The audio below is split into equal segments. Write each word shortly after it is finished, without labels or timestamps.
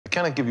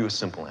cannot give you a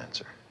simple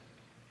answer,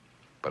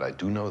 but I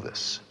do know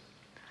this.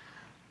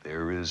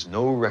 There is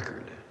no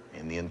record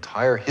in the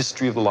entire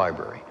history of the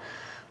library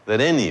that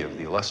any of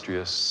the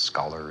illustrious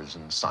scholars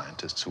and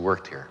scientists who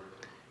worked here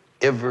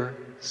ever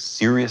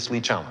seriously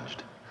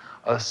challenged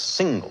a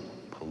single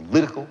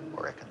political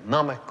or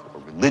economic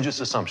or religious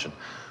assumption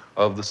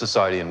of the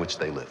society in which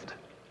they lived.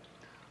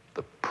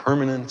 The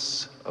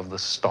permanence of the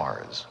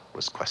stars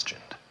was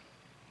questioned.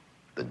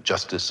 The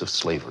justice of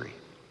slavery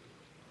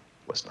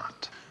was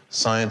not.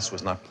 Science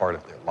was not part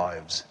of their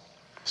lives.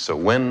 So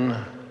when,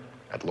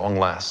 at long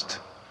last,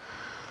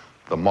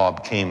 the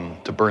mob came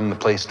to burn the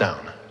place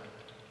down,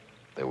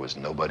 there was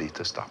nobody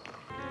to stop them.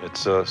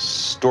 It's a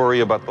story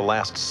about the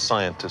last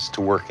scientist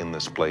to work in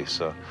this place,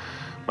 a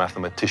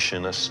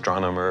mathematician,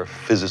 astronomer,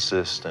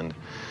 physicist, and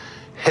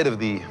head of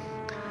the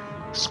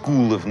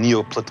school of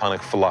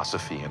Neoplatonic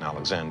philosophy in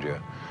Alexandria.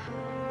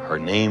 Her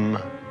name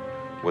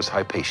was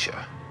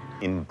Hypatia.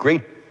 In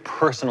great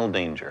personal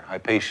danger,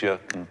 Hypatia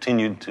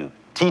continued to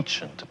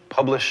teach and to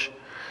publish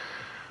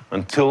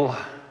until,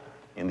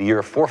 in the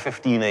year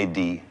 415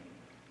 AD,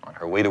 on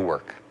her way to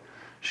work,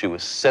 she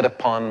was set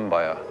upon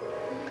by a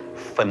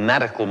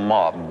fanatical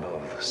mob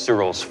of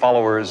Cyril's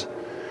followers.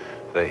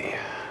 They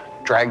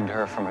dragged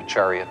her from a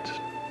chariot,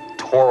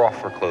 tore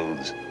off her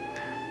clothes,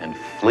 and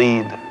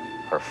flayed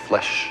her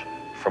flesh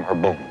from her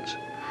bones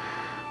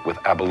with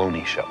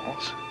abalone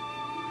shells.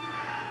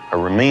 Her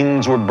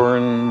remains were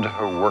burned,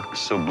 her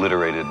works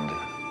obliterated,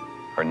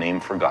 her name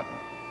forgotten.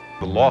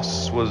 The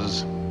loss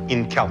was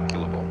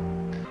incalculable.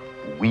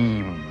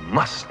 We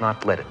must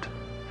not let it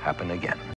happen again.